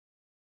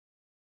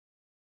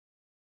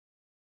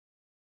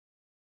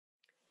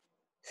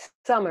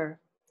Summer,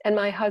 and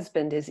my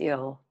husband is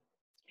ill.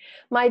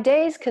 My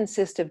days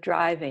consist of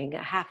driving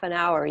a half an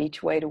hour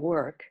each way to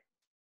work,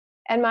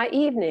 and my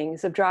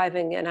evenings of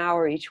driving an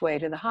hour each way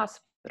to the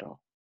hospital.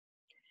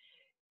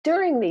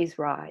 During these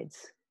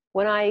rides,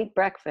 when I eat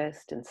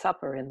breakfast and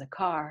supper in the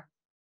car,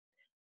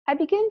 I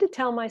begin to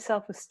tell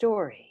myself a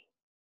story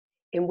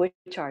in which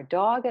our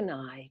dog and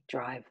I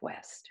drive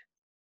west.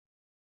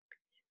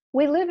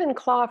 We live in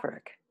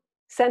Claverick,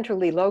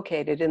 centrally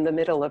located in the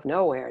middle of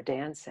nowhere,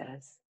 Dan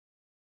says.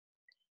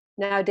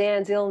 Now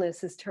Dan's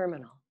illness is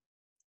terminal,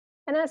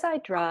 and as I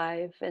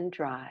drive and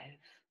drive,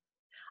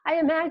 I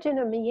imagine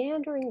a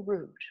meandering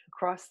route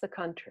across the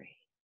country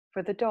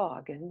for the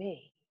dog and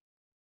me.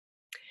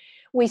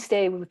 We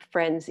stay with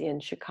friends in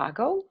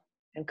Chicago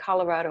and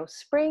Colorado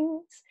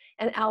Springs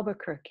and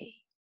Albuquerque.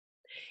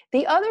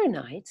 The other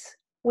nights,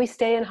 we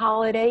stay in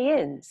Holiday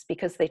Inns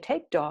because they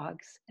take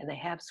dogs and they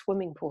have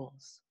swimming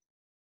pools.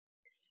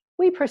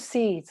 We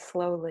proceed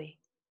slowly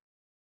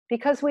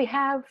because we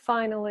have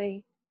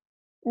finally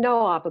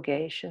no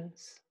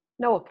obligations,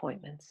 no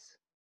appointments.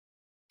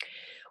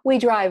 We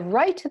drive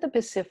right to the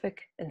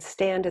Pacific and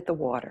stand at the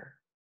water.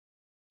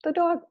 The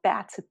dog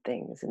bats at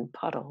things in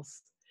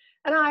puddles,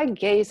 and I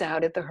gaze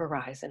out at the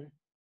horizon.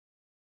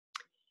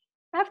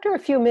 After a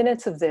few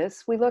minutes of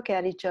this, we look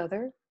at each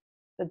other,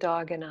 the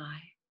dog and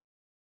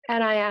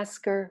I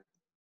ask her,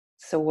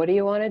 "So what do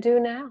you want to do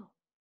now?"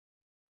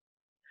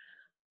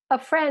 A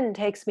friend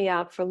takes me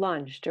out for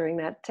lunch during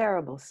that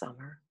terrible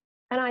summer,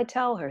 and I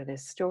tell her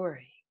this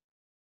story.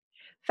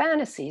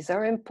 Fantasies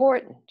are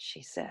important,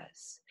 she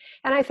says.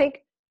 And I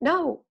think,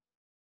 no,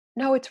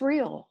 it's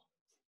real.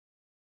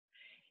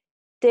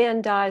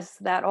 Dan dies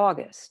that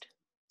August,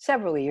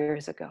 several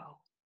years ago.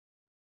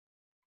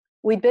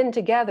 We'd been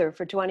together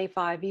for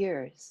 25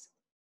 years,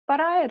 but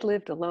I had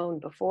lived alone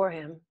before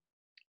him,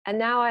 and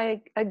now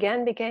I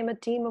again became a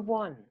team of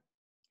one.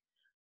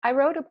 I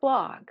wrote a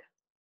blog,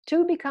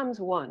 Two Becomes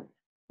One,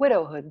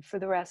 Widowhood for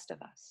the Rest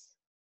of Us.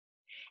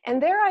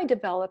 And there I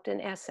developed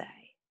an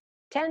essay,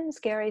 10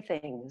 Scary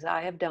Things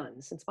I Have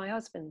Done Since My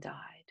Husband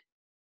Died.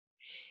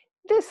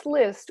 This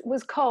list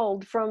was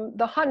culled from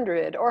the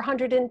 100 or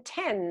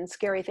 110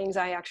 scary things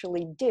I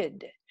actually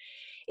did.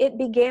 It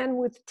began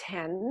with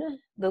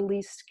 10, the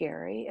least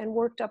scary, and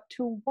worked up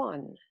to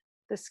 1,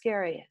 the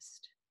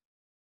scariest.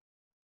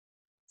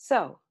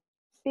 So,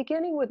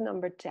 beginning with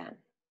number 10.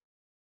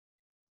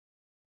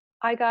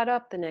 I got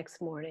up the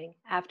next morning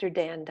after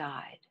Dan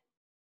died,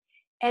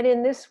 and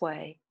in this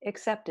way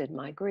accepted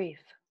my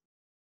grief.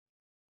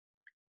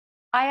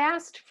 I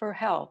asked for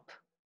help,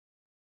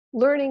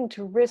 learning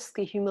to risk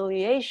the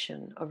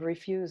humiliation of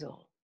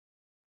refusal.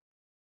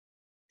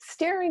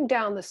 Staring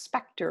down the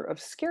specter of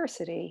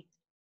scarcity,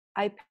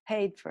 I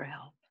paid for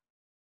help.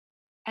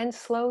 And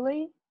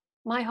slowly,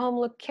 my home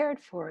looked cared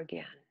for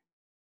again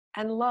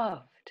and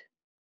loved.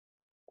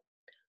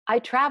 I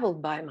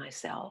traveled by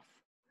myself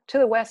to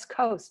the West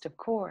Coast, of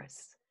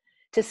course,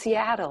 to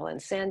Seattle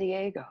and San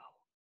Diego,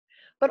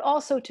 but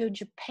also to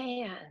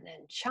Japan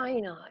and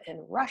China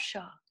and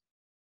Russia,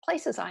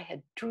 places I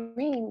had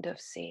dreamed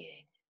of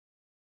seeing.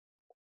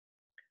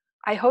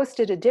 I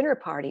hosted a dinner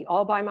party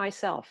all by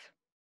myself.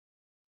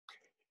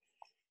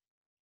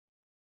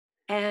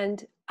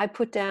 And I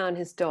put down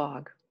his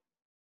dog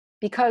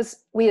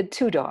because we had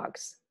 2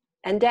 dogs,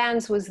 and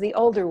Dan's was the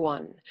older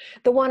one,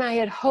 the one I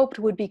had hoped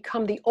would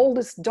become the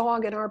oldest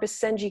dog in our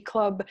Basenji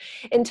club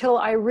until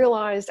I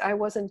realized I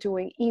wasn't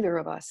doing either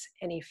of us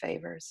any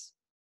favors.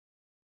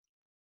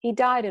 He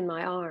died in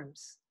my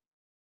arms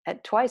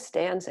at twice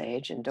Dan's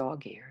age in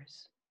dog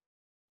years.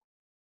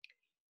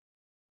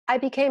 I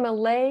became a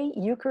lay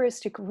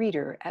Eucharistic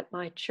reader at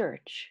my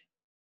church,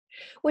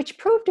 which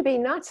proved to be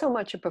not so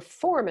much a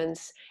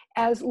performance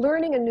as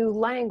learning a new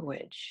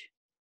language,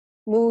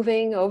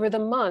 moving over the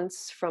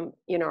months from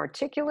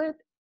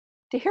inarticulate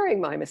to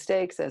hearing my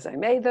mistakes as I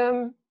made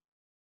them,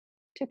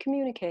 to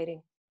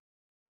communicating.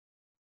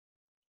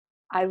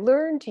 I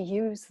learned to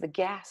use the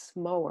gas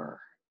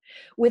mower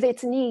with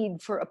its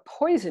need for a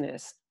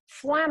poisonous,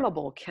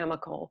 flammable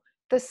chemical,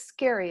 the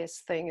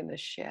scariest thing in the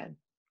shed.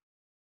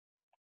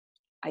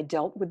 I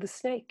dealt with the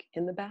snake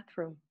in the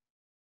bathroom.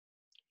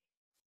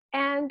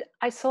 And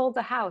I sold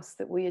the house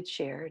that we had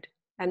shared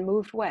and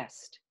moved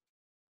west,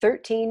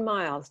 13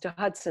 miles to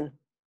Hudson.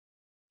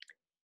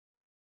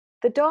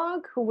 The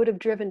dog who would have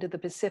driven to the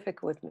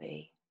Pacific with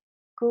me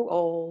grew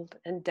old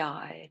and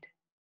died.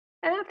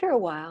 And after a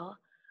while,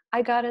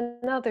 I got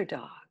another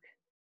dog,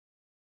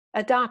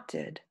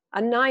 adopted,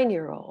 a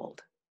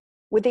 9-year-old,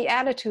 with the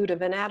attitude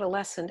of an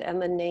adolescent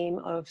and the name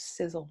of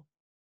Sizzle.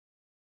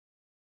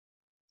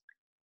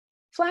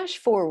 Flash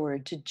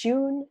forward to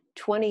June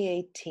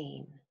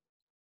 2018.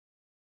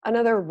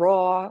 Another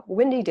raw,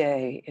 windy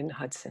day in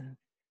Hudson.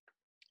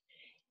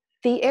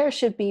 The air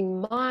should be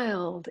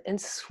mild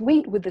and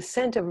sweet with the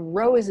scent of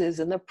roses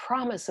and the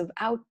promise of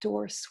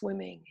outdoor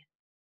swimming.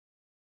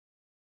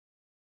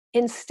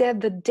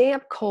 Instead, the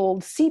damp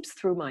cold seeps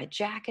through my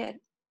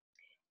jacket,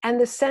 and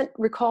the scent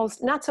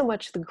recalls not so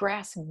much the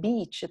grass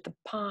beach at the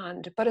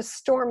pond, but a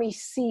stormy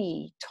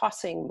sea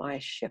tossing my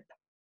ship.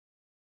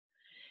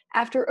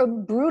 After a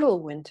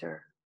brutal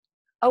winter,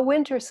 a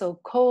winter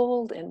so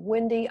cold and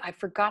windy I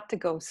forgot to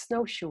go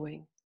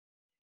snowshoeing,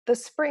 the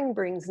spring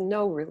brings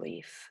no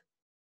relief,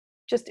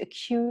 just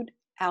acute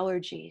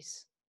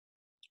allergies.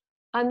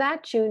 On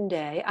that June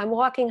day, I'm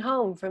walking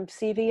home from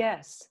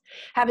CVS,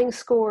 having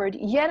scored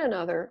yet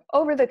another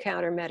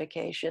over-the-counter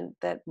medication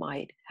that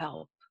might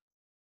help.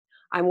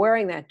 I'm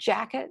wearing that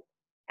jacket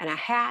and a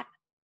hat,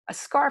 a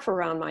scarf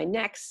around my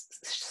neck,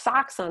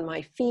 socks on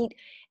my feet,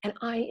 and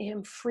I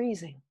am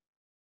freezing.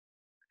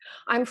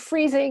 I'm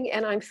freezing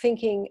and I'm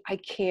thinking, I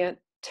can't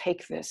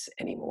take this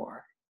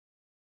anymore.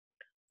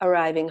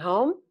 Arriving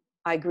home,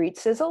 I greet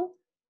Sizzle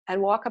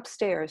and walk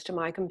upstairs to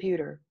my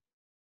computer.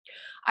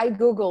 I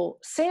Google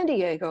San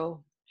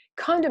Diego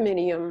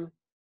condominium,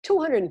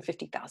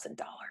 $250,000.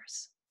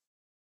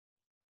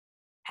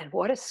 And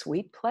what a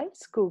sweet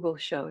place Google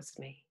shows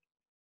me.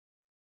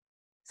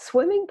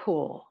 Swimming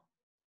pool,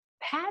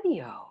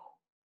 patio,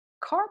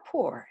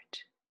 carport.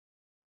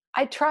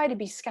 I try to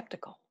be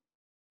skeptical.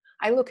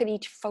 I look at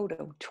each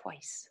photo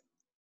twice.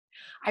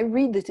 I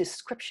read the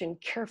description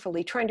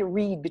carefully, trying to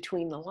read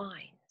between the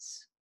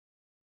lines.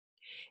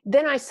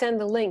 Then I send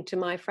the link to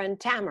my friend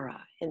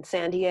Tamara in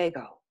San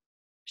Diego.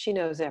 She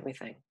knows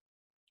everything.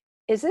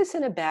 Is this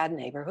in a bad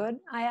neighborhood?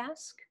 I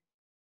ask.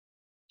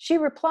 She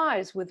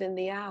replies within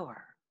the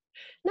hour.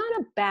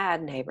 Not a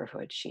bad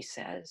neighborhood, she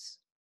says,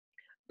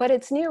 but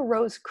it's near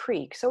Rose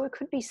Creek, so it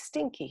could be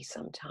stinky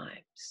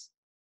sometimes.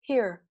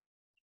 Here,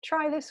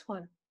 try this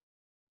one.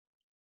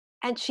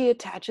 And she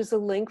attaches a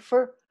link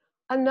for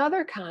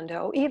another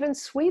condo, even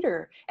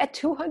sweeter, at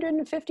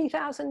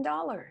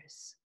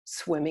 $250,000.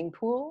 Swimming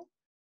pool,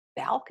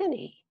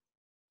 balcony,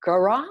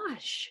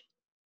 garage.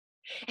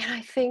 And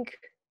I think,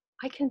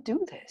 I can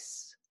do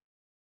this.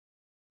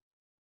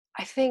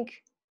 I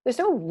think there's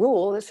no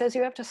rule that says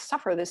you have to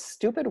suffer this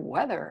stupid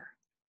weather.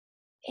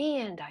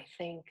 And I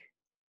think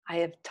I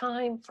have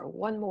time for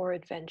one more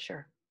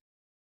adventure.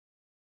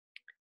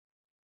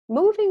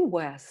 Moving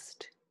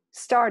west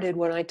started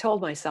when I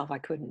told myself I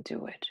couldn't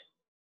do it.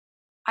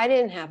 I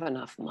didn't have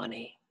enough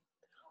money.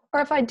 Or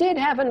if I did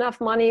have enough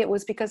money, it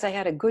was because I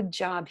had a good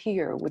job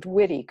here with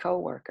witty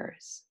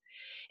coworkers.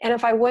 And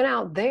if I went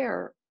out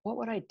there, what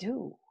would I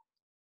do?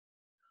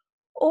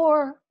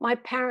 Or my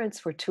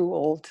parents were too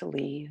old to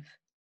leave.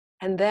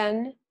 And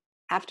then,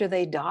 after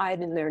they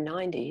died in their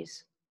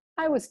 90s,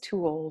 I was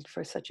too old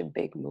for such a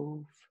big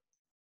move.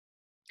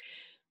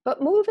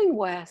 But moving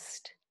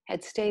west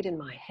had stayed in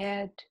my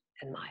head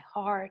and my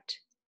heart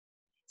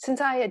since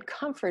I had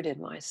comforted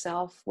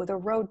myself with a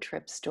road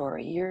trip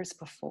story years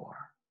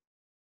before.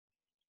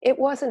 It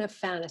wasn't a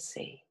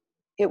fantasy,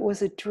 it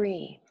was a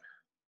dream.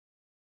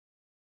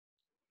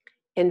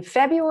 In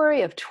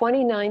February of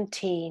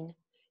 2019,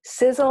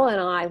 Sizzle and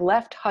I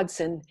left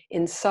Hudson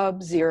in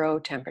sub-zero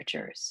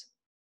temperatures.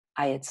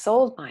 I had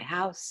sold my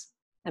house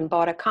and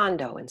bought a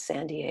condo in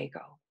San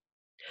Diego.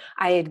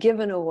 I had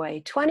given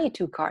away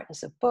 22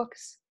 cartons of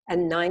books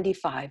and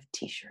 95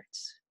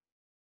 t-shirts.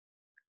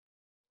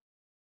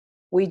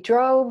 We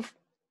drove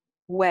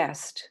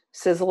west,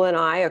 Sizzle and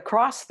I,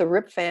 across the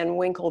Rip Van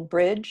Winkle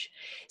Bridge,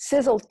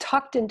 Sizzle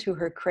tucked into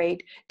her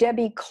crate,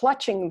 Debbie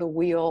clutching the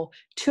wheel,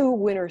 2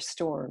 winter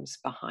storms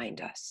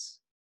behind us.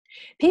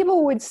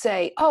 People would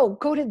say, oh,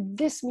 go to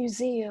this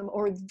museum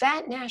or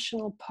that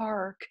national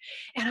park.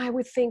 And I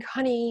would think,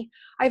 honey,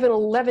 I have an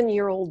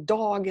 11-year-old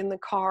dog in the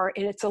car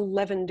and it's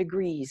 11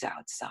 degrees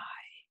outside.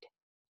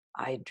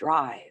 I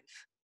drive.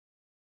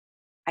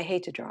 I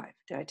hate to drive.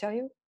 Did I tell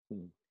you?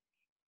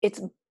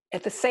 It's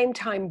at the same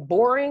time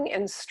boring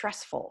and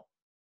stressful,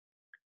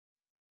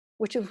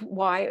 which is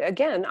why,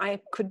 again,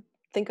 I could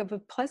think of a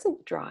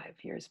pleasant drive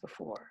years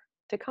before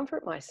to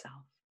comfort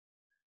myself.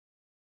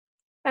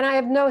 And I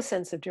have no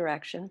sense of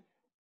direction.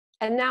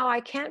 And now I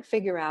can't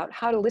figure out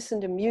how to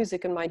listen to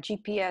music and my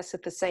GPS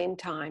at the same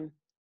time.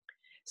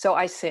 So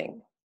I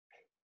sing.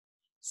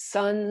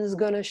 Sun's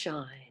gonna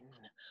shine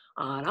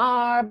on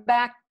our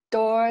back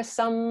door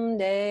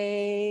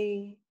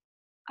someday.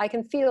 I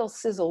can feel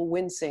Sizzle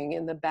wincing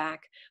in the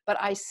back, but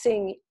I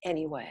sing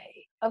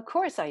anyway. Of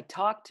course I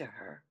talk to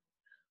her.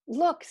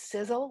 Look,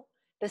 Sizzle,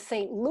 the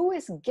St.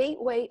 Louis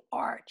Gateway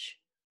Arch,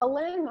 a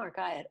landmark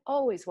I had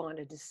always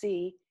wanted to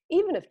see,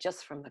 even if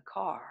just from the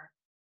car.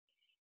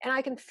 And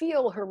I can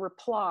feel her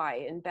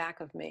reply in back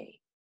of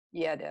me.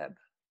 Yeah, Deb,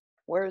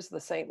 where's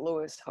the St.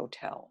 Louis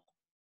Hotel?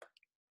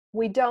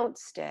 We don't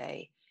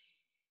stay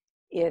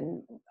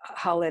in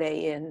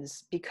Holiday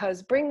Inns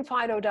because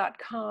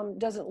bringfido.com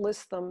doesn't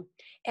list them.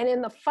 And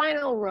in the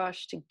final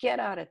rush to get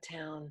out of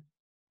town,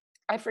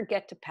 I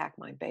forget to pack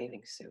my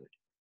bathing suit.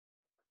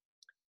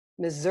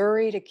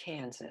 Missouri to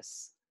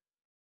Kansas.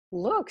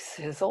 Look,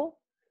 Sizzle,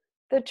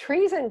 the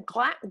trees and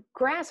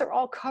grass are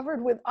all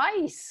covered with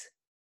ice.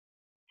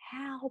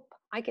 Help,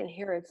 I can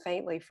hear it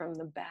faintly from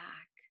the back.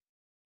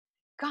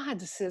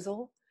 God,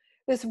 Sizzle,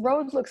 this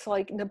road looks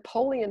like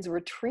Napoleon's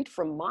retreat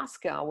from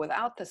Moscow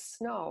without the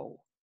snow.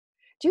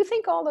 Do you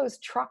think all those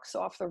trucks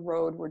off the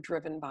road were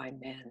driven by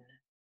men?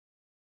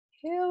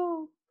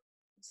 Help,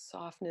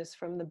 softness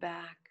from the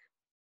back.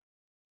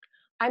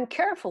 I'm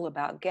careful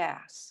about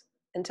gas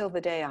until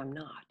the day I'm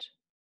not.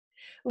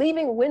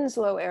 Leaving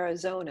Winslow,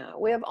 Arizona,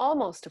 we have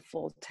almost a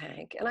full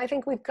tank, and I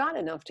think we've got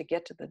enough to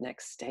get to the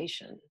next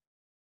station.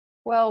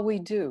 Well, we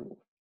do.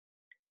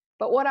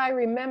 But what I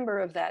remember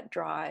of that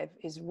drive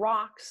is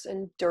rocks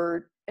and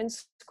dirt and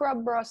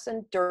scrub brush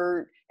and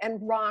dirt and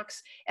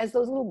rocks as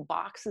those little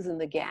boxes in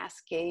the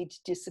gas gauge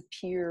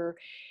disappear,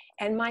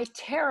 and my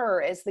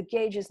terror as the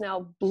gauge is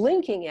now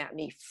blinking at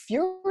me,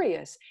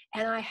 furious,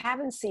 and I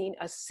haven't seen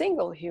a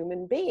single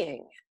human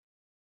being.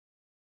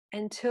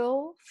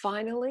 Until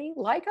finally,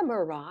 like a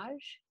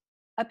mirage,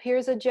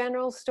 appears a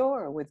general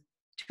store with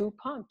two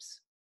pumps,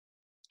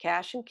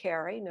 cash and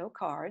carry, no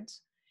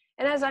cards.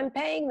 And as I'm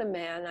paying the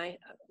man, I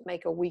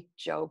make a weak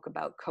joke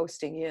about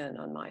coasting in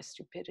on my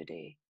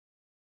stupidity.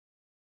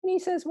 And he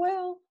says,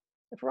 well,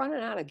 if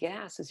running out of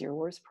gas is your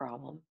worst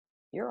problem,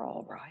 you're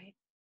all right.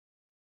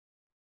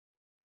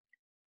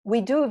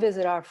 We do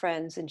visit our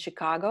friends in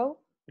Chicago,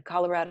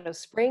 Colorado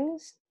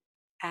Springs,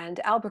 and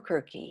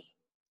Albuquerque,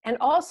 and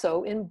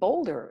also in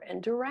Boulder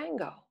and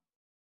Durango.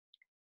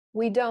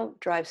 We don't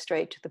drive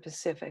straight to the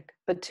Pacific,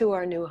 but to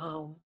our new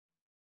home.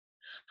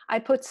 I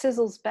put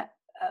Sizzle's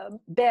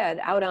bed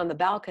out on the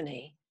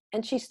balcony,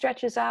 and she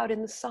stretches out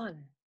in the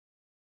sun.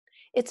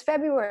 It's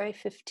February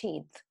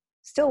 15th,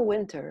 still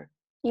winter,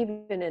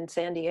 even in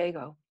San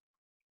Diego,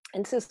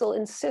 and Sizzle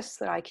insists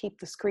that I keep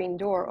the screen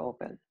door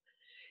open.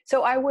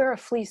 So I wear a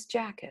fleece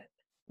jacket,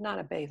 not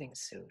a bathing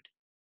suit.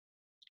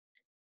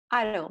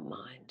 I don't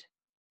mind.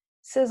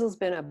 Sizzle's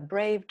been a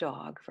brave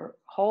dog for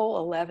whole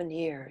 11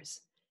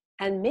 years.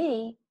 And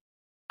me,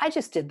 I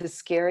just did the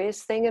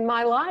scariest thing in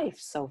my life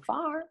so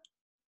far.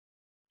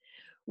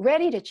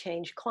 Ready to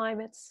change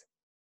climates,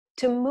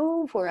 to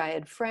move where I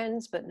had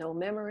friends but no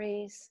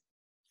memories,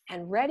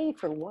 and ready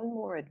for one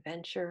more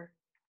adventure,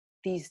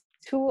 these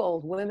two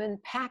old women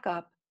pack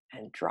up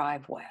and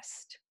drive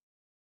west.